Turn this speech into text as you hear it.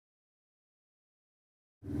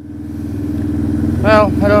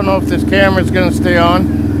Well, I don't know if this camera's gonna stay on,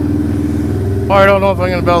 or I don't know if I'm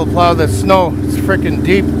gonna be able to plow this snow. It's freaking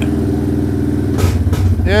deep.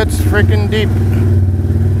 It's freaking deep.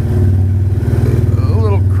 A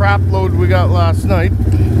little crap load we got last night.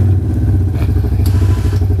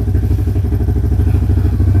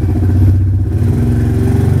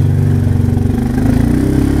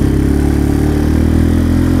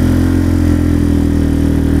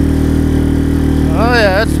 Oh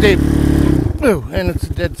yeah, that's deep. Ooh, and it's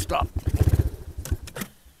a dead stop.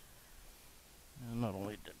 And not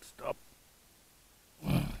only dead stop.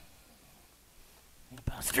 You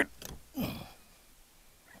bastard.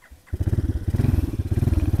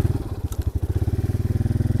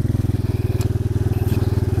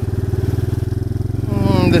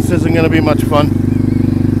 This isn't going to be much fun.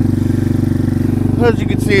 As you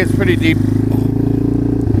can see, it's pretty deep.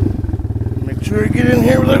 Make sure you get in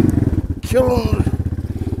here without killing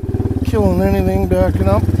anything backing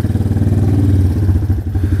up.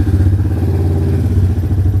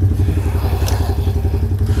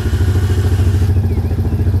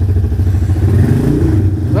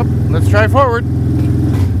 Up, let's try forward.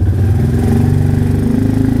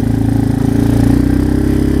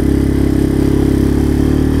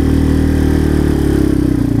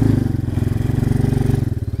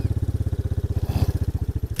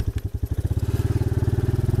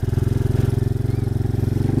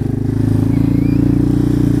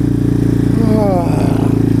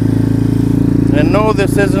 And no,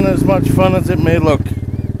 this isn't as much fun as it may look.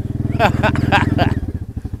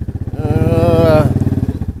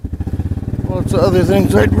 Lots of other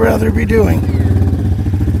things I'd rather be doing.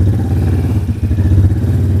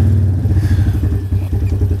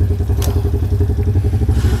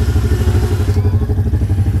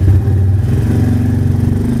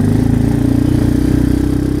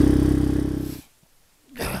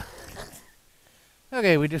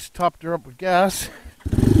 Okay, we just topped her up with gas.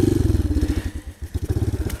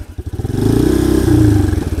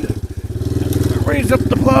 Raise up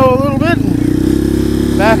the plow a little bit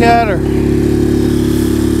and back at her.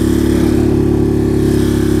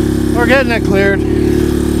 We're getting it cleared.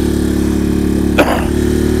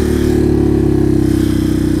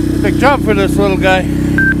 Big job for this little guy.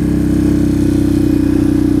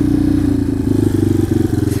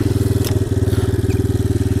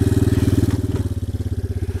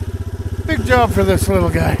 Big job for this little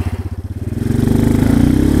guy.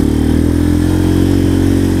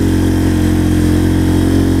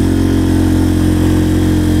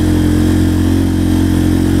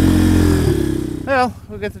 Well,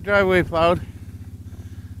 we'll get the driveway plowed.